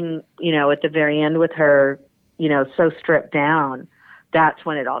scene, you know, at the very end with her, you know, so stripped down, that's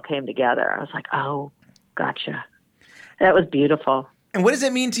when it all came together. I was like, oh, gotcha. That was beautiful. And what does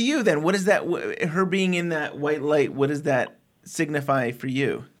that mean to you then? What is that, her being in that white light, what does that signify for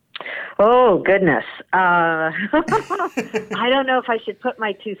you? Oh, goodness. I don't know if I should put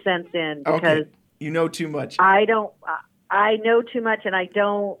my 2 cents in, because Okay. You know too much. I know too much, and I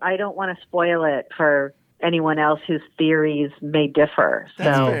don't want to spoil it for anyone else whose theories may differ.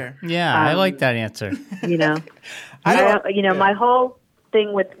 That's so, fair. Yeah, I like that answer. You know, my whole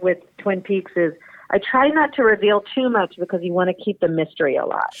thing with Twin Peaks is I try not to reveal too much, because you want to keep the mystery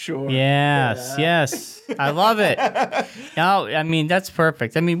alive. Sure. Yes. I love it. No, I mean, that's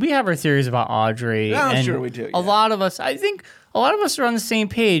perfect. I mean, we have our theories about Audrey. Oh, and sure we do, A yeah. lot of us, I think a lot of us are on the same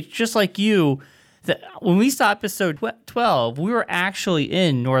page, just like you. That when we saw episode 12, we were actually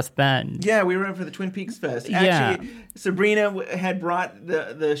in North Bend. Yeah, we were in for the Twin Peaks Fest. Yeah. Actually, Sabrina had brought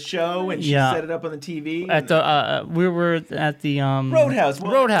the show, and she set it up on the TV. At the we were at the Roadhouse.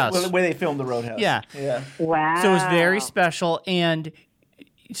 Roadhouse. Where they filmed the Roadhouse. Yeah. Yeah. Wow. So it was very special. And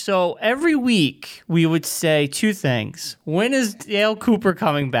so every week we would say two things. When is Dale Cooper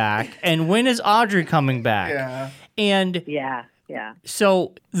coming back? And when is Audrey coming back? Yeah. And Yeah.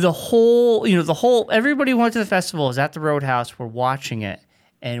 so the whole, everybody who went to the festival was at the Roadhouse. We're watching it.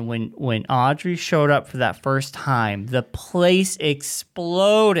 And when Audrey showed up for that first time, the place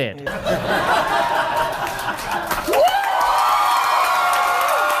exploded.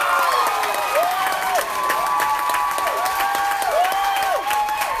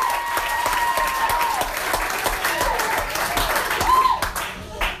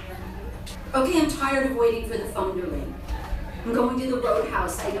 Okay, I'm tired of waiting for the phone to ring. I'm going to the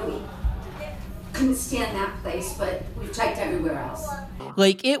Roadhouse. I know we couldn't stand that place, but we've checked everywhere else.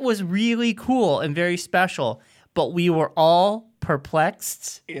 Like, it was really cool and very special, but we were all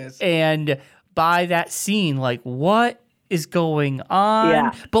perplexed. Yes. And by that scene, like, what is going on?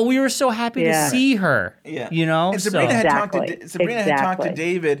 Yeah. But we were so happy to see her. Yeah. You know? And Sabrina had talked to Exactly. had talked to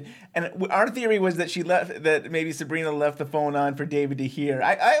David, and our theory was that that maybe Sabrina left the phone on for David to hear.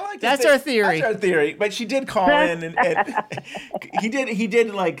 I like to That's think- our theory. That's our theory. But she did call in, and he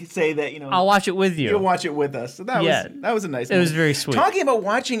did like say that, I'll watch it with you. You'll watch it with us. So that was a nice. It was moment. very sweet. Talking about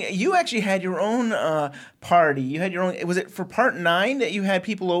watching, you actually had your own party. You had your own. Was it for part 9 that you had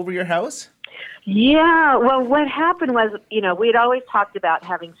people over your house? Yeah, well, what happened was, we'd always talked about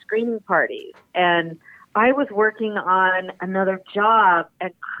having screening parties, and I was working on another job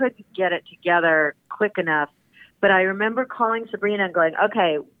and couldn't get it together quick enough. But I remember calling Sabrina and going,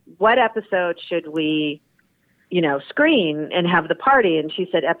 okay, what episode should we, screen and have the party? And she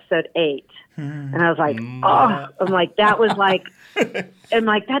said episode 8. And I was like, I'm like, that was like, I'm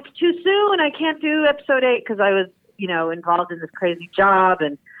like, that's too soon. I can't do episode 8 because I was, involved in this crazy job.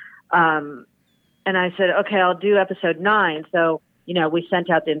 And I said, okay, I'll do episode 9. So, we sent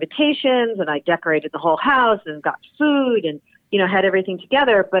out the invitations and I decorated the whole house and got food and, had everything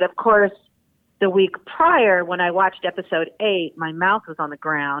together. But of course, the week prior, when I watched episode 8, my mouth was on the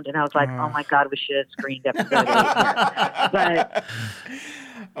ground and I was like, oh my God, we should have screened episode 8. But,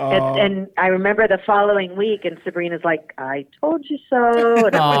 and I remember the following week and Sabrina's like, I told you so.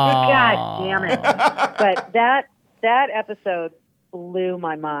 And I'm like, God damn it. But that episode blew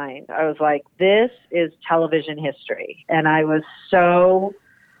my mind. I was like, this is television history. And I was so,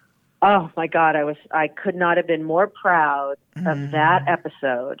 oh my God, I could not have been more proud of that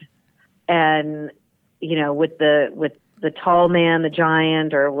episode. And, with the tall man, the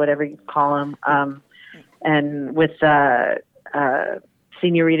giant, or whatever you call him, and with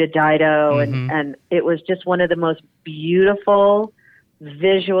Senorita Dido, and it was just one of the most beautiful,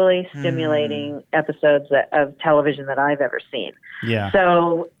 visually stimulating episodes of television that I've ever seen. Yeah.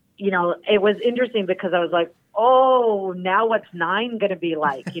 So, it was interesting because I was like, oh, now what's 9 going to be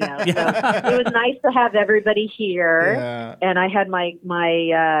like? So it was nice to have everybody here. Yeah. And I had my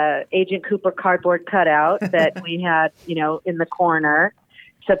Agent Cooper cardboard cutout that we had, in the corner.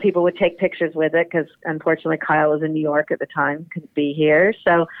 So people would take pictures with it because unfortunately Kyle was in New York at the time, couldn't be here.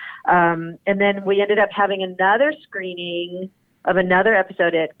 So, and then we ended up having another screening of another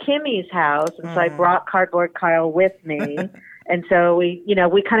episode at Kimmy's house. And so I brought Cardboard Kyle with me. And so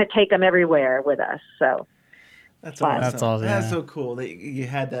we kind of take them everywhere with us. So that's fun. awesome. That's awesome. That's Yeah. so cool that you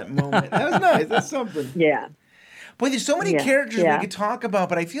had that moment. That was nice. That's something. Yeah. Boy, there's so many characters we could talk about,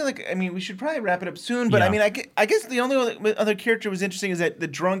 but I feel like, we should probably wrap it up soon. But, I guess the only other character was interesting is that the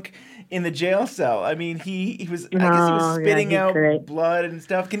drunk in the jail cell. He was spitting out blood and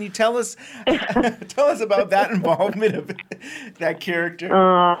stuff. Can you tell us about that involvement of that character?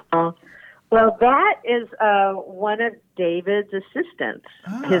 Well, that is one of David's assistants,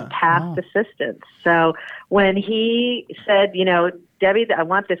 his past assistants. So when he said, Debbie, I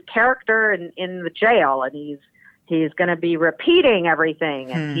want this character in the jail, and he's going to be repeating everything,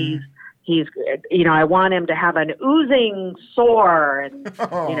 and he's I want him to have an oozing sore, and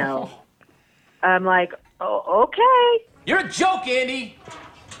I'm like, oh, okay. You're a joke, Andy.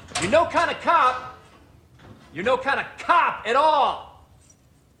 You're no kind of cop. You're no kind of cop at all.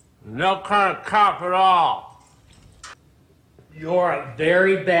 No kind of cop at all. You're a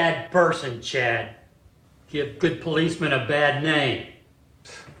very bad person, Chad. Give good policemen a bad name.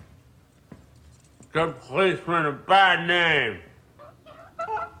 Good policeman a bad name.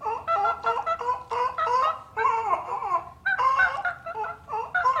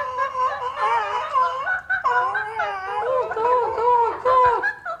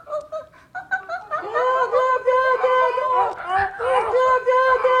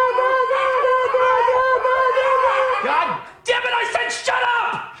 God damn it, I said shut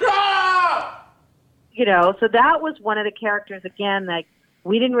up! Shut up! So that was one of the characters, again, like,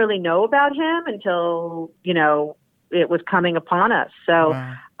 we didn't really know about him until, it was coming upon us. So,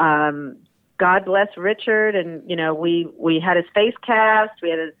 God bless Richard. And, we had his face cast.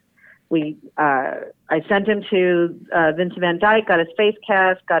 I sent him to Vincent Van Dyke, got his face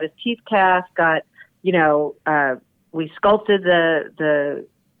cast, got his teeth cast, we sculpted the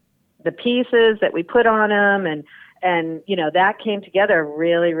pieces that we put on him. And that came together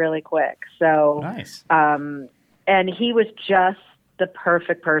really, really quick. So, nice. And he was just the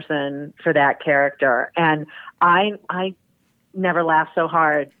perfect person for that character. And I never laughed so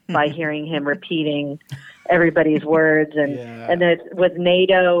hard by hearing him repeating everybody's words and then with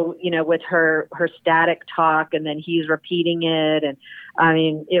NATO, with her static talk, and then he's repeating it. And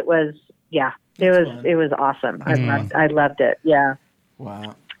it was awesome. I loved it. Yeah.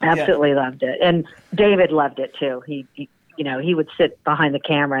 Wow. Absolutely loved it. And David loved it too. He would sit behind the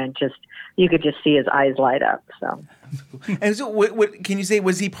camera and you could just see his eyes light up. So. And so, what can you say?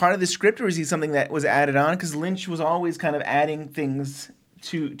 Was he part of the script, or was he something that was added on? Because Lynch was always kind of adding things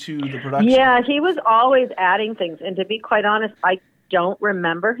to the production. Yeah, he was always adding things. And to be quite honest, I don't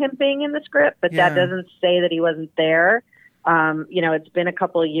remember him being in the script, but that doesn't say that he wasn't there. It's been a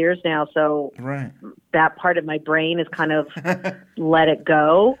couple of years now, so that part of my brain is kind of let it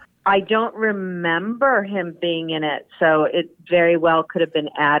go. I don't remember him being in it, so it very well could have been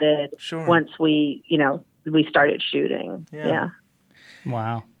added once we started shooting. Yeah.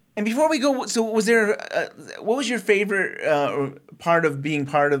 Wow. And before we go, so was there? What was your favorite part of being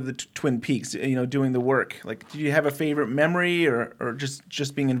part of the Twin Peaks? Doing the work. Like, did you have a favorite memory, or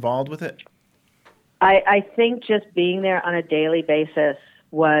just being involved with it? I think just being there on a daily basis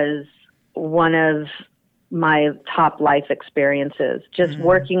was one of my top life experiences. Just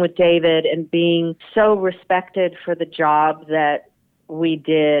working with David and being so respected for the job that we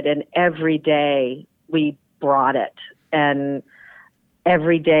did, and every day we brought it. And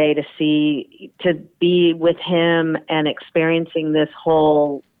every day to be with him and experiencing this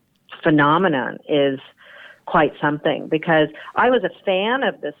whole phenomenon is quite something, because I was a fan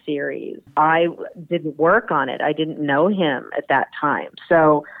of the series. I didn't work on it. I didn't know him at that time.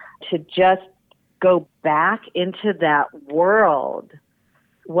 So to just go back into that world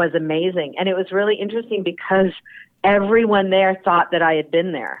was amazing. And it was really interesting because everyone there thought that I had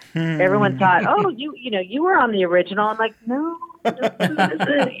been there. Everyone thought, oh, you were on the original. I'm like, no, this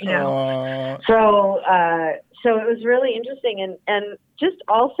isn't, you know. So it was really interesting, and just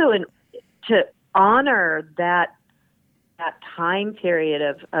also to honor that time period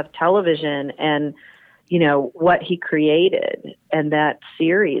of television and, you know, what he created. And that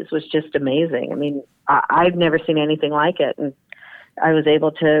series was just amazing. I mean, I've never seen anything like it, and I was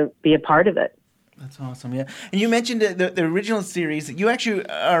able to be a part of it. That's awesome, yeah. And you mentioned the original series. You actually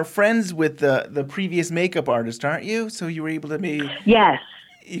are friends with the previous makeup artist, aren't you? So you were able to maybe... Yes.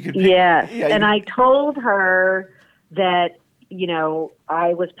 You could yes. Yeah, and I told her that, you know,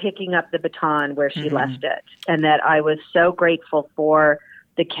 I was picking up the baton where she left it, and that I was so grateful for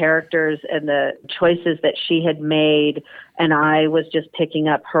the characters and the choices that she had made, and I was just picking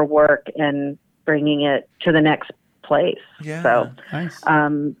up her work and bringing it to the next place. Yeah, so nice.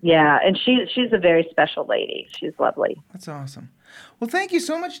 Yeah, and she's a very special lady. She's lovely. That's awesome. Well, thank you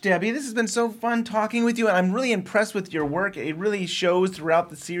so much, Debbie. This has been so fun talking with you, and I'm really impressed with your work. It really shows throughout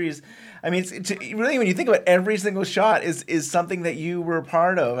the series. I mean, it's really, when you think about every single shot is something that you were a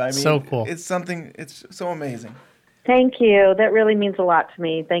part of. I mean, so cool. It's so amazing. Thank you. That really means a lot to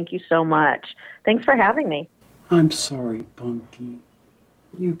me. Thank you so much. Thanks for having me. I'm sorry, Punky.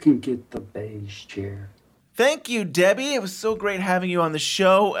 You can get the beige chair. Thank you, Debbie. It was so great having you on the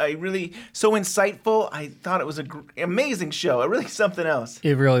show. So insightful. I thought it was an amazing show. Really something else.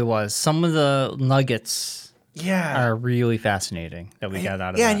 It really was. Some of the nuggets are really fascinating that we got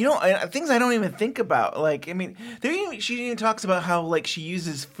out of yeah, that. and you know, things I don't even think about. Like, I mean, she even talks about how, like, she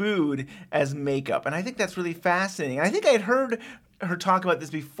uses food as makeup. And I think that's really fascinating. I think I'd heard her talk about this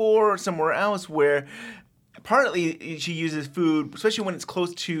before somewhere else, where partly she uses food, especially when it's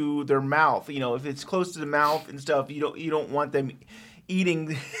close to their mouth. You know, if it's close to the mouth and stuff, you don't want them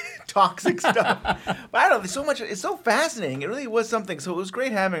eating toxic stuff. But I don't know, there's so much. It's so fascinating. It really was something. So it was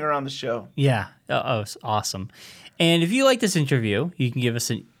great having her on the show. Yeah. It's awesome. And if you like this interview, you can give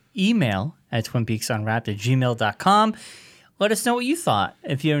us an email at twinpeaksunwrapped@gmail.com. Let us know what you thought.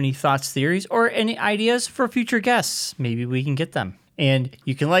 If you have any thoughts, theories, or any ideas for future guests, maybe we can get them. And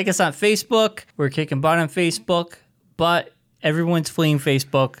you can like us on Facebook. We're kicking butt on Facebook, but everyone's fleeing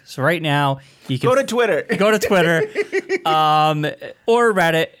Facebook. So right now, you can go to Twitter. Go to Twitter, or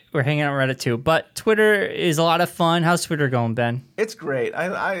Reddit. We're hanging out on Reddit too. But Twitter is a lot of fun. How's Twitter going, Ben? It's great.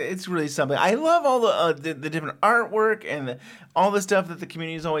 It's really something. I love all the different artwork and all the stuff that the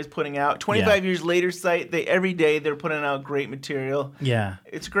community is always putting out. 25 years later site, every day they're putting out great material. Yeah.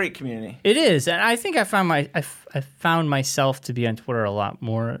 It's a great community. It is. And I think I found myself to be on Twitter a lot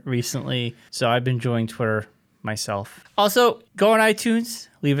more recently. So I've been enjoying Twitter myself. Also, go on iTunes,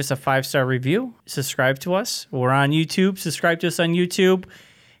 leave us a 5-star review, subscribe to us. We're on YouTube. Subscribe to us on YouTube.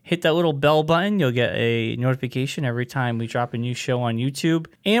 Hit that little bell button. You'll get a notification every time we drop a new show on YouTube.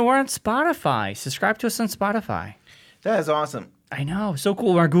 And we're on Spotify. Subscribe to us on Spotify. That is awesome. I know. So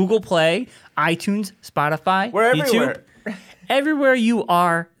cool. We're on Google Play, iTunes, Spotify, we're YouTube. Everywhere. Everywhere you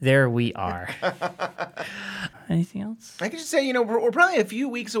are, there we are. Anything else? I can just say, we're probably a few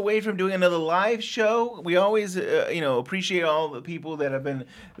weeks away from doing another live show. We always, appreciate all the people that have been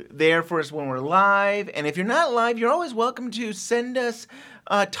there for us when we're live. And if you're not live, you're always welcome to send us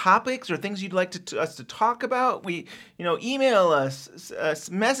topics or things you'd like us to talk about. Email us,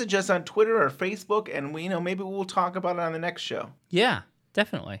 message us on Twitter or Facebook, and maybe we'll talk about it on the next show. Yeah,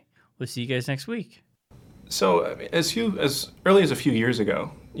 definitely. We'll see you guys next week. So, as early as a few years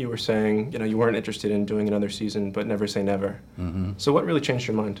ago, you were saying, you weren't interested in doing another season, but never say never. Mm-hmm. So what really changed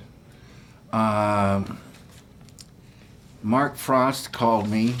your mind? Mark Frost called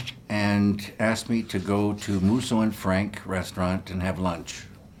me and asked me to go to Musso and Frank restaurant and have lunch.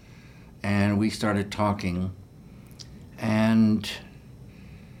 And we started talking, and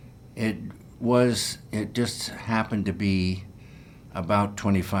it just happened to be about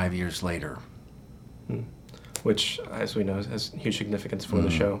 25 years later. Which, as we know, has huge significance for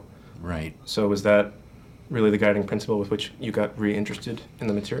the show. Right. So was that really the guiding principle with which you got reinterested in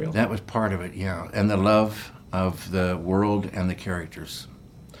the material? That was part of it, yeah. And the love of the world and the characters.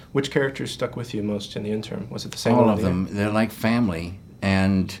 Which characters stuck with you most in the interim? Was it the same? All of them. They're like family.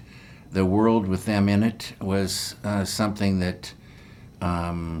 And the world with them in it was something that,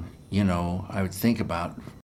 I would think about